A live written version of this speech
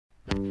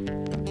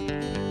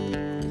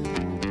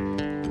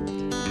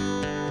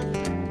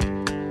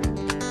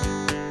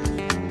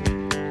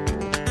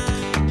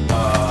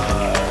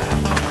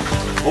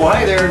Oh,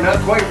 hi there. Not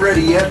quite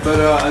ready yet, but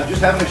I'm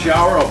just having a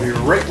shower. I'll be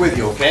right with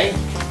you, okay?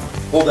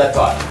 Hold that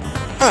thought.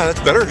 That's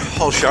better.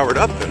 All showered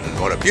up, and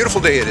what a beautiful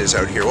day it is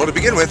out here. Well, to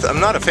begin with, I'm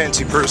not a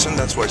fancy person.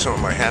 That's why some of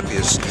my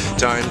happiest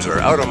times are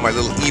out on my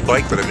little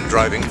e-bike that I've been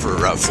driving for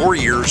 4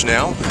 years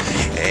now.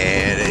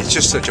 And it's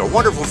just such a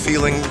wonderful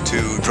feeling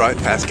to drive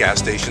past gas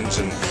stations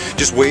and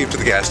just wave to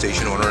the gas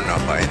station owner and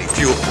not buy any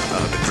fuel.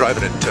 I've been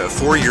driving it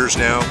 4 years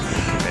now,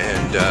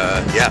 and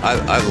yeah,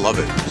 I love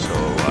it. So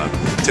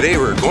today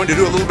we're going to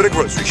do a little bit of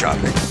grocery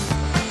shopping.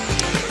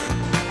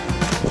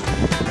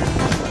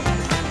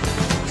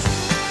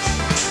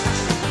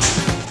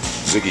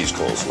 Ziggy's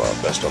Coleslaw,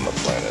 best on the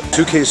planet.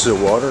 2 cases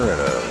of water and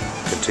a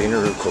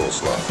container of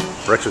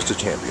coleslaw. Breakfast of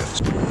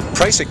champions.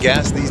 Price of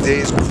gas these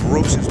days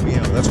grosses me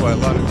out. That's why a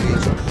lot of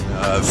these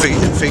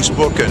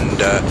Facebook and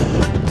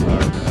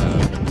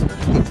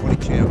our 20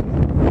 Champ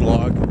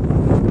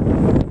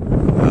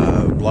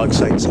blog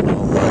sites and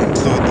all include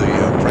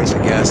the price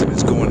of gas. If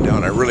it's going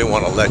down, I really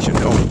want to let you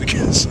know,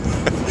 because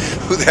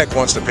who the heck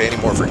wants to pay any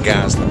more for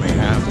gas than they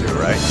have to,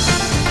 right?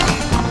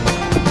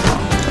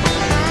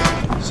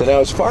 So now,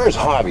 as far as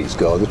hobbies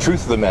go, the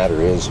truth of the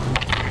matter is,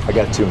 I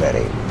got too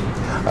many.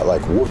 I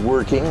like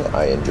woodworking,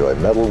 I enjoy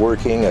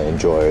metalworking, I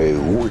enjoy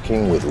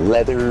working with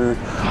leather,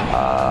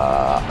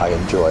 I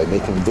enjoy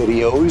making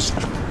videos,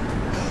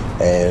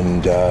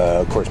 and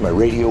of course my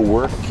radio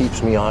work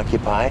keeps me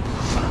occupied.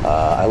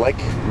 I like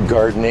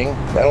gardening.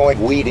 I don't like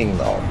weeding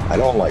though. I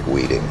don't like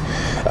weeding.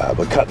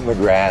 But cutting the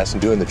grass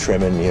and doing the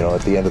trimming, you know,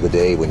 at the end of the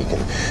day when you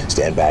can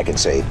stand back and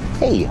say,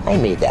 hey, I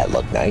made that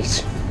look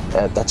nice,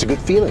 that's a good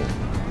feeling.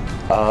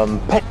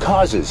 Pet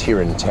causes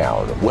here in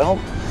town. Well,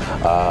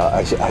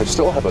 I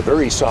still have a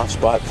very soft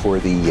spot for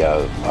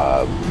the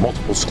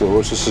Multiple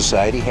Sclerosis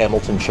Society,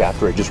 Hamilton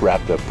chapter. I just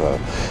wrapped up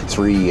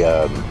 3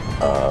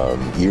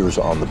 years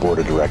on the board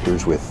of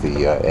directors with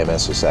the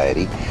MS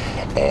Society,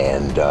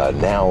 and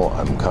now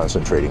I'm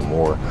concentrating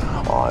more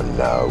on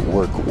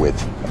work with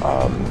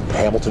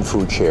Hamilton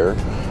Food Share,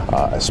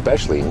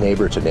 especially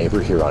Neighbor to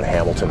Neighbor here on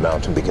Hamilton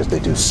Mountain, because they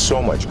do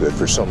so much good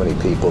for so many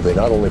people. They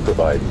not only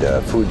provide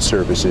food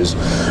services,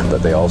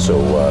 but they also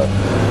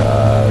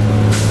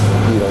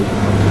you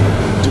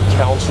know, do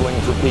counseling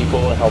for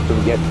people and help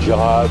them get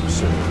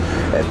jobs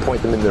and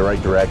point them in the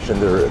right direction.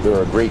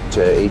 They're a great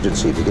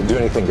agency. If you can do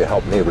anything to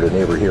help Neighbor to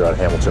Neighbor here on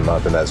Hamilton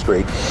Mountain, that's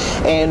great.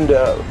 And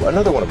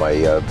another one of my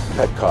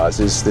pet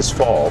causes this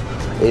fall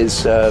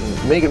is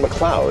Megan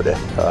McLeod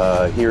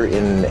here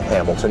in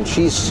Hamilton.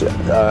 She's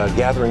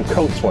gathering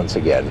coats once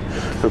again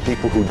for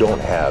people who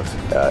don't have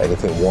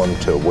anything warm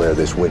to wear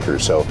this winter.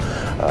 So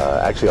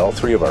actually all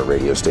 3 of our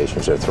radio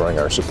stations are throwing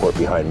our support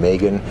behind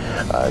Megan.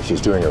 She's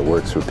doing her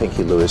work through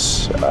Pinky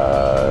Lewis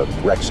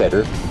Rec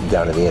Center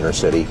down in the inner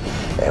city,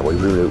 and we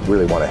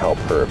really want to help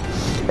her.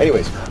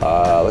 Anyways,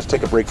 let's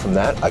take a break from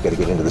that. I got to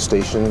get into the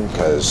station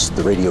because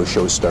the radio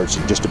show starts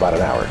in just about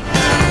an hour.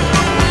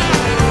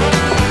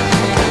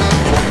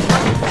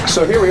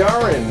 So here we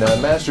are in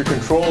master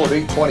control of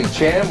 820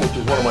 Cham, which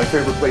is one of my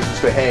favorite places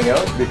to hang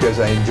out because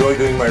I enjoy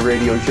doing my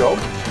radio show.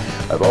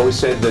 I've always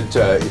said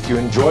that if you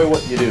enjoy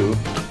what you do,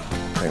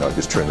 hang on, I'll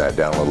just turn that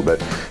down a little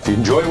bit. If you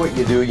enjoy what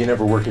you do, you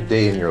never work a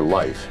day in your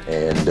life.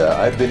 And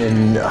I've been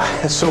in,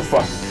 so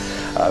far,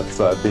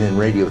 I've been in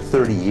radio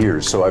 30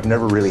 years, so I've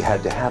never really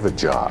had to have a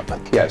job.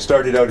 Yeah, I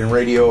started out in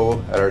radio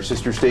at our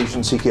sister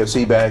station,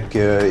 CKFC, back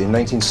in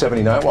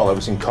 1979 while I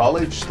was in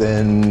college,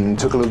 then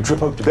took a little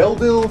trip out to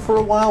Belleville for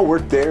a while,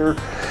 worked there,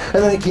 and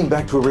then I came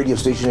back to a radio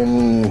station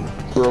in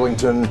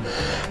Burlington,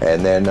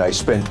 and then I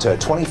spent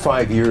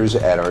 25 years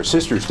at our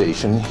sister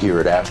station here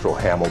at Astral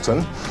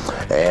Hamilton,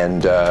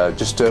 and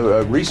just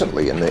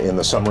recently, in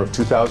the summer of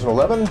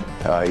 2011,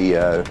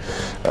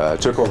 I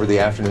took over the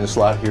afternoon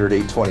slot here at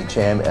 820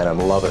 Cham, and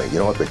I'm loving it. You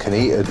know what,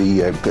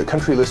 the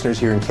country listeners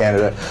here in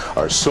Canada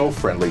are so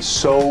friendly,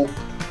 so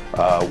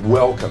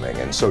welcoming,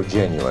 and so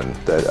genuine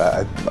that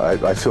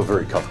I feel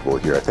very comfortable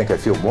here. I think I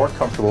feel more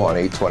comfortable on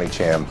 820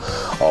 Cham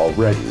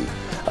already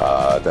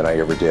than I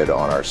ever did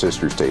on our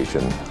sister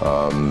station,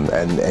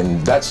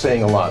 and that's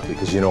saying a lot,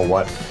 because you know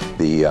what,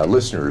 the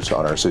listeners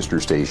on our sister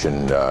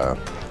station,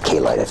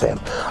 K-Light FM,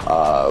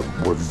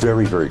 were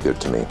very, very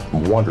good to me.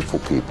 Wonderful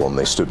people, and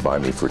they stood by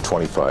me for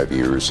 25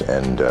 years,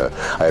 and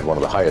I had one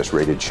of the highest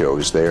rated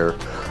shows there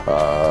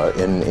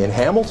in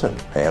Hamilton,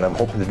 and I'm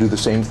hoping to do the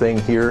same thing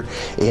here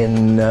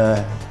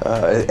at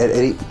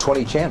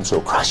 820 Cham. So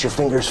cross your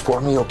fingers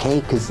for me, okay?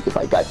 Because if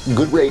I got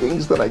good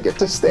ratings, then I get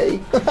to stay.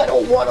 I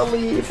don't want to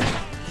leave.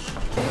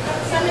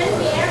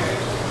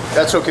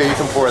 That's okay, you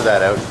can pour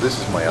that out. This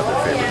is my other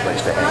favorite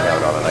place to hang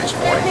out on a nice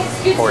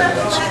morning. Pouring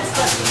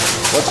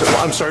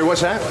I'm sorry,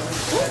 what's that?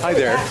 Hi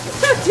there.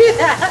 Don't do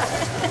that.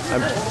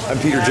 I'm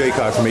Peter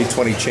Jaycock from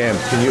 820 Cham.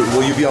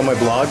 Will you be on my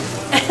blog?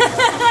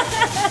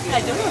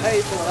 I don't know how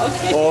you feel.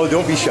 Okay. Oh,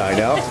 don't be shy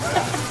now.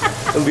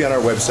 It'll be on our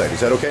website. Is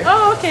that okay?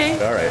 Oh, okay.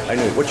 All right. I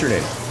know. What's your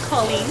name?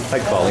 Colleen. Hi,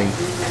 Colleen.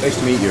 Nice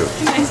to meet you.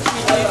 Nice to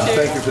meet you too.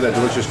 Thank you for that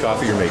delicious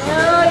coffee you're making.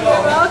 Oh,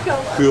 you're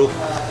welcome. Cool.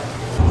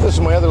 This is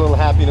my other little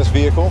happiness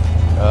vehicle,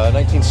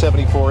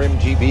 1974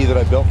 MGB that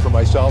I built for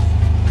myself.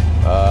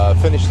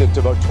 Finished it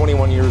about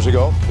 21 years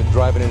ago. Been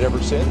driving it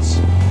ever since.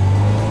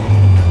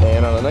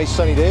 And on a nice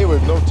sunny day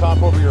with no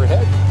top over your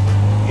head,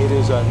 it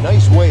is a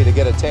nice way to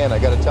get a tan, I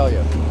gotta tell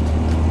you.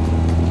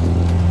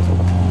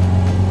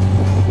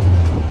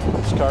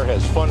 This car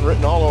has fun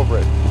written all over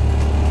it.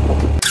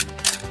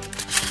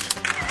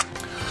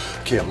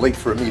 Okay, I'm late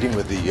for a meeting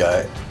with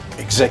the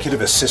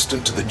executive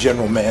assistant to the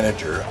general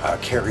manager.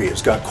 Carrie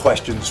has got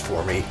questions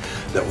for me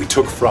that we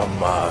took from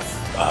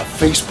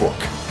Facebook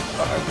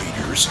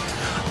readers.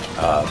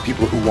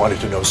 People who wanted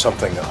to know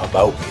something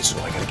about me, so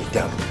I gotta get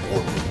down to the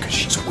boardroom because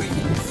she's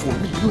waiting for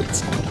me.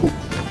 Let's go.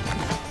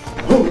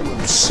 Oh,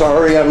 I'm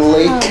sorry I'm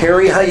late.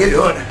 Carrie, how you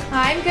doing?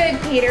 I'm good,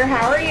 Peter.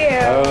 How are you?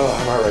 Oh,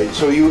 I'm all right.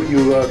 So you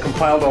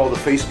compiled all the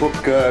Facebook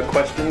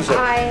questions?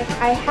 I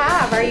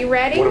have. Are you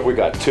ready? What have we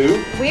got,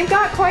 2? We've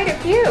got quite a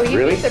few. You'd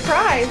Really? be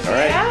surprised. All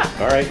right. Yeah.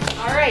 All right.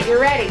 All right, you're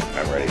ready.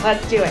 I'm ready.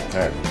 Let's do it.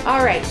 All right.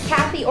 All right.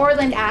 Kathy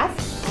Orland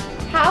asks,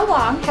 how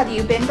long have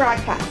you been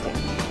broadcasting?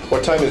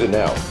 What time is it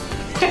now?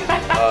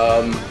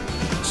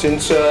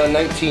 Since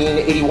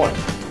 1981.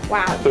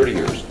 Wow. 30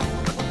 years.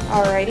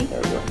 Alrighty.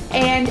 There we go.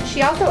 And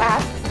she also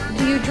asks,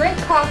 do you drink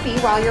coffee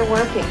while you're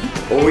working?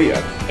 Oh,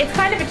 yeah. It's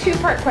kind of a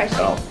two-part question.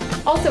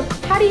 Oh. Also,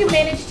 how do you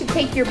manage to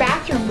take your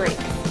bathroom break?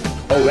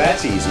 Oh,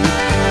 that's easy.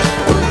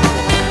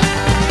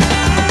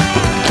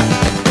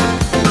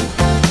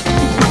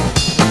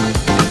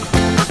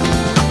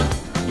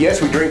 Yes,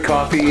 we drink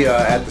coffee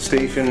at the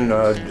station.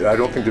 I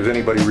don't think there's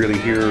anybody really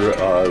here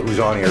who's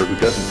on air who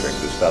doesn't drink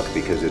this stuff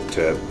because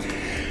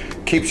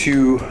it keeps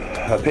you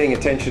paying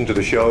attention to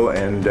the show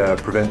and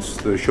prevents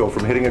the show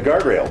from hitting a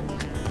guardrail.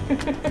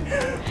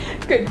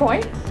 Good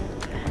point.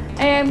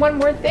 And one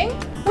more thing.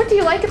 What do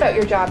you like about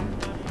your job?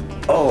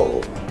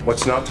 Oh,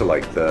 what's not to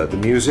like? The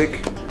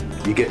music.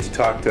 You get to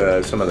talk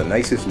to some of the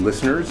nicest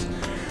listeners.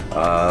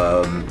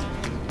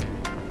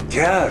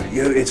 Yeah,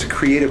 it's a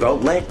creative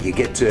outlet. You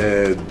get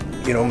to,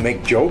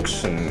 make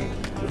jokes, and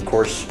of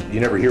course, you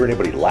never hear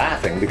anybody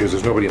laughing because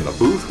there's nobody in the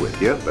booth with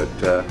you, but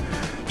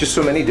just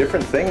so many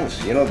different things.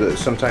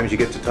 Sometimes you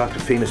get to talk to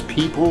famous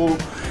people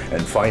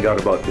and find out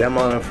about them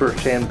on a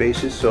first-hand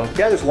basis. So,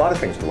 yeah, there's a lot of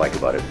things to like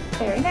about it.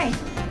 Very nice.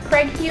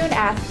 Craig Hune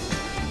asks,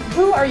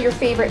 who are your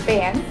favorite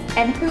bands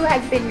and who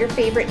has been your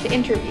favorite to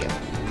interview?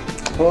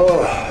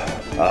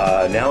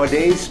 Oh,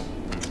 nowadays,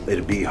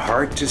 it'd be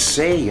hard to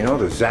say.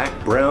 The Zac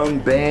Brown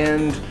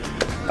Band.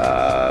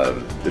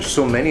 There's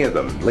so many of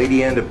them.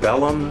 Lady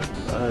Antebellum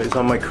is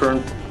on my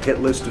current hit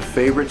list of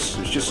favorites.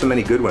 There's just so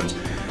many good ones.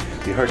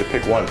 It'd be hard to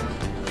pick one.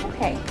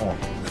 Okay.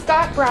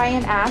 Scott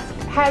Bryan asks,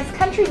 has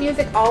country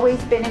music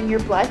always been in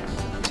your blood?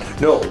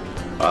 No.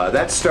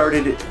 That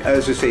started,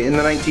 as I say, in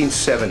the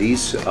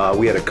 1970s.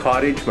 We had a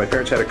cottage. My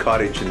parents had a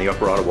cottage in the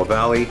Upper Ottawa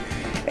Valley,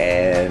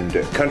 and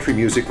country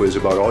music was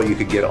about all you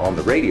could get on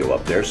the radio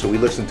up there, so we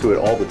listened to it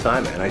all the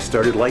time, and I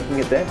started liking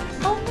it then.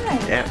 Oh,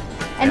 nice. Yeah.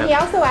 And he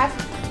also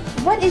asks,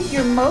 what is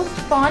your most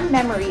fond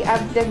memory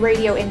of the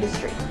radio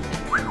industry?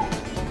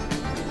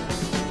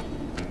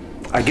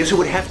 I guess it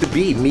would have to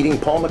be meeting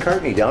Paul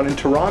McCartney down in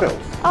Toronto.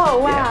 Oh,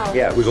 wow.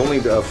 Yeah, it was only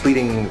a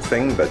fleeting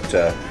thing, but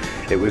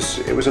it was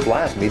a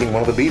blast meeting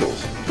one of the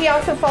Beatles. He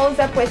also follows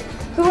up with,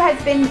 who has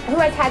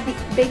had the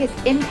biggest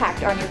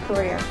impact on your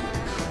career?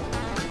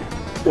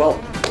 Well,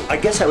 I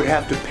guess I would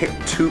have to pick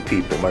 2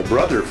 people. My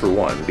brother, for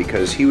one,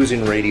 because he was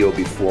in radio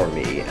before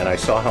me, and I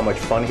saw how much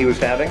fun he was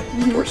having,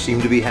 or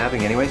seemed to be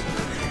having anyways.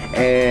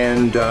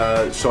 And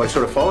so I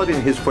sort of followed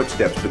in his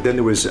footsteps, but then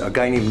there was a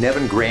guy named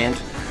Nevin Grant,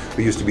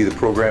 who used to be the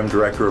program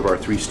director of our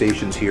 3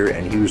 stations here,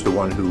 and he was the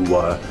one who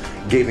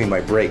gave me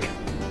my break.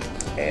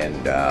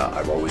 And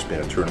I've always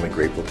been eternally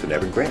grateful to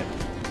Nevin Grant.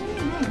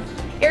 Nice.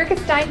 Erica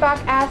Steinbach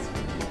asked,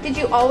 did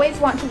you always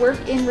want to work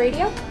in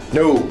radio?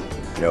 No.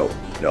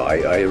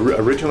 I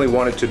originally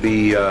wanted to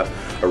be a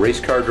race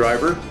car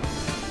driver,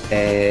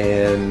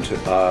 and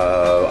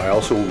I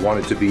also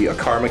wanted to be a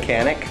car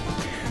mechanic.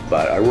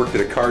 But I worked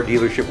at a car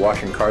dealership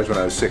washing cars when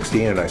I was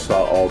 16, and I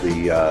saw all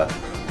the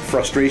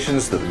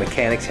frustrations that the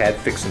mechanics had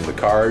fixing the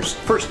cars.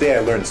 First day I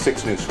learned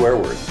 6 new swear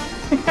words.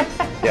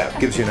 Yeah,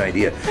 gives you an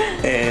idea.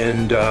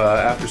 And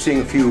after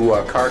seeing a few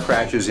car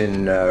crashes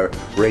in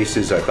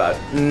races, I thought,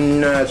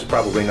 no, it's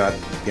probably not,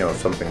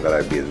 something that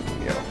I'd be,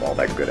 all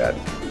that good at.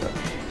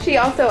 She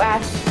also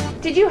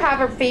asked, did you have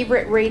a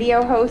favorite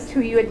radio host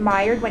who you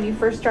admired when you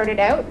first started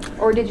out?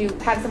 Or did you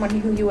have someone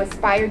who you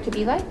aspired to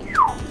be like?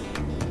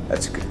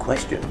 That's a good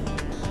question.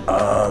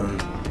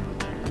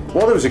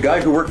 Well, there was a guy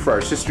who worked for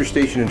our sister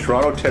station in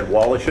Toronto, Ted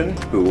Wallachin,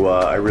 who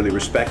I really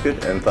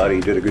respected and thought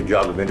he did a good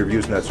job of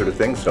interviews and that sort of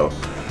thing. So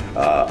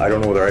I don't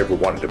know whether I ever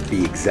wanted to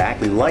be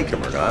exactly like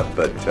him or not.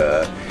 But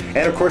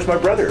and of course my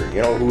brother,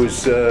 who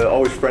was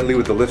always friendly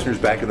with the listeners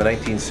back in the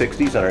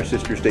 1960s on our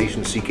sister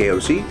station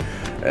CKOC.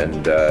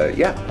 And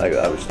yeah, I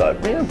always thought,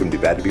 it wouldn't be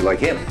bad to be like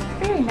him.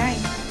 Very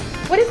nice.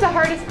 What is the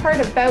hardest part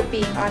about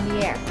being on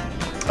the air?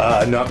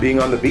 Not being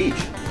on the beach.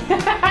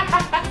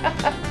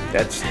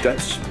 That's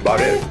about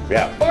it.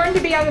 Yeah. Born to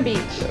be on the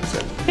beach. That's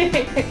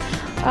it.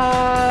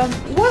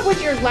 What would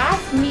your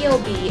last meal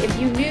be if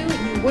you knew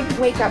you wouldn't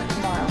wake up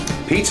tomorrow?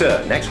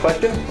 Pizza. Next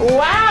question.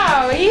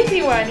 Wow,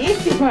 easy one,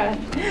 easy one.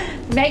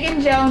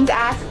 Megan Jones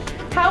asked,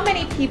 how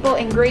many people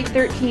in grade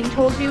 13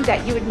 told you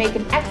that you would make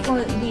an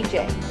excellent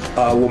DJ?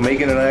 Well,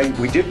 Megan and I,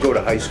 we did go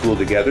to high school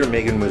together.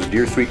 Megan was a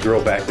dear sweet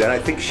girl back then. I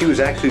think she was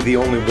actually the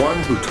only one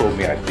who told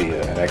me I'd be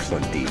an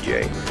excellent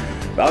DJ.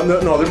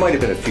 No, there might have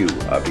been a few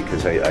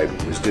because I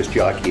was disc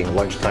jockeying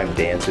lunchtime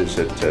dances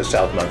at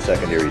Southmount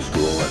Secondary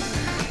School,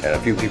 and a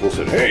few people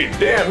said, "Hey,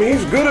 damn,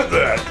 he's good at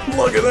that.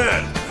 Look at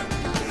that."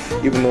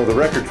 Even though the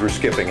records were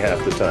skipping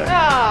half the time.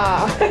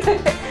 Oh.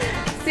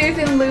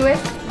 Susan Lewis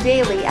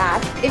Daly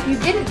asked, if you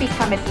didn't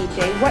become a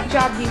DJ, what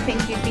job do you think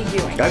you'd be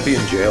doing? I'd be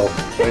in jail.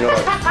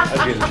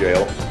 I'd be in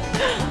jail.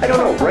 I don't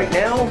know. Right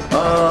now,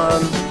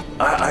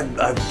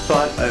 I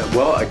thought,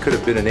 well, I could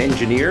have been an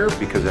engineer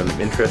because I'm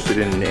interested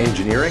in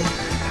engineering.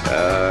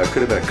 I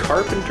could have been a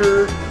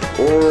carpenter,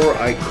 or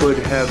I could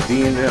have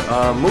been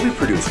a movie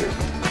producer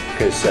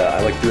because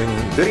I like doing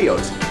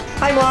videos.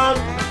 Hi, Mom.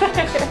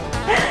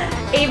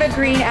 Ava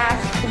Green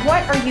asked,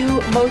 what are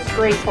you most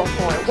grateful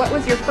for? What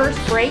was your first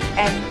break,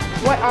 and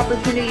what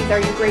opportunities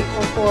are you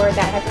grateful for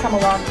that have come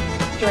along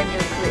during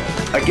your career?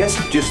 I guess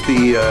just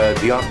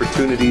the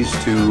opportunities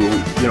to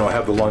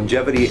have the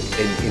longevity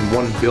in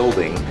one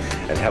building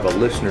and have a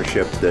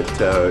listenership that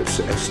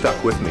has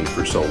stuck with me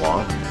for so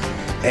long.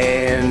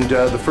 And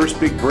the first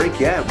big break,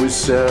 yeah, it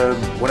was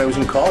when I was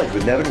in college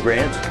with Nevin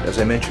Grant, as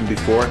I mentioned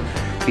before.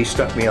 He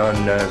stuck me on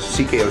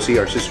CKOC,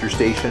 our sister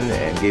station,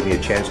 and gave me a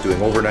chance doing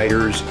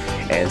overnighters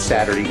and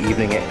Saturday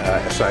evening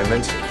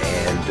assignments.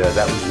 And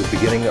that was the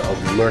beginning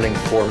of learning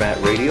format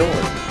radio.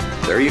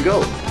 And there you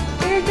go.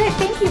 Very good.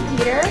 Thank you,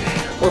 Peter.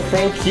 Well,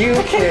 thank you,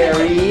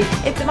 Carrie.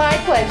 It's my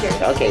pleasure.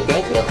 Okay,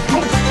 thank you.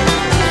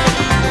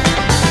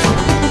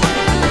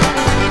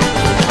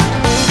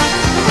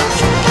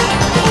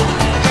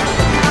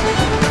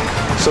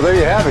 So there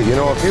you have it. You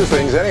know a few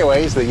things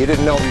anyways that you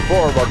didn't know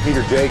before about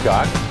Peter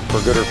Jaycock,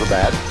 for good or for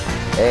bad.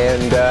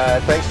 And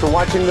thanks for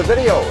watching the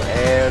video.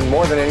 And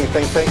more than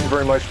anything, thank you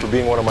very much for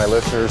being one of my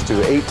listeners to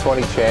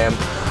 820 Cham.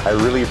 I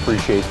really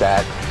appreciate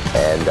that.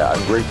 And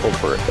I'm grateful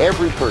for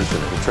every person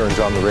who turns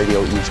on the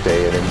radio each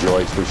day and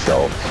enjoys the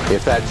show.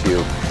 If that's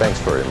you, thanks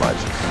very much.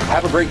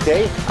 Have a great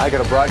day. I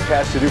got a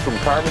broadcast to do from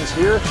Carmen's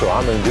here, so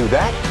I'm going to do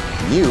that.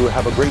 You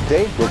have a great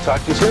day. We'll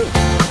talk to you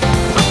soon.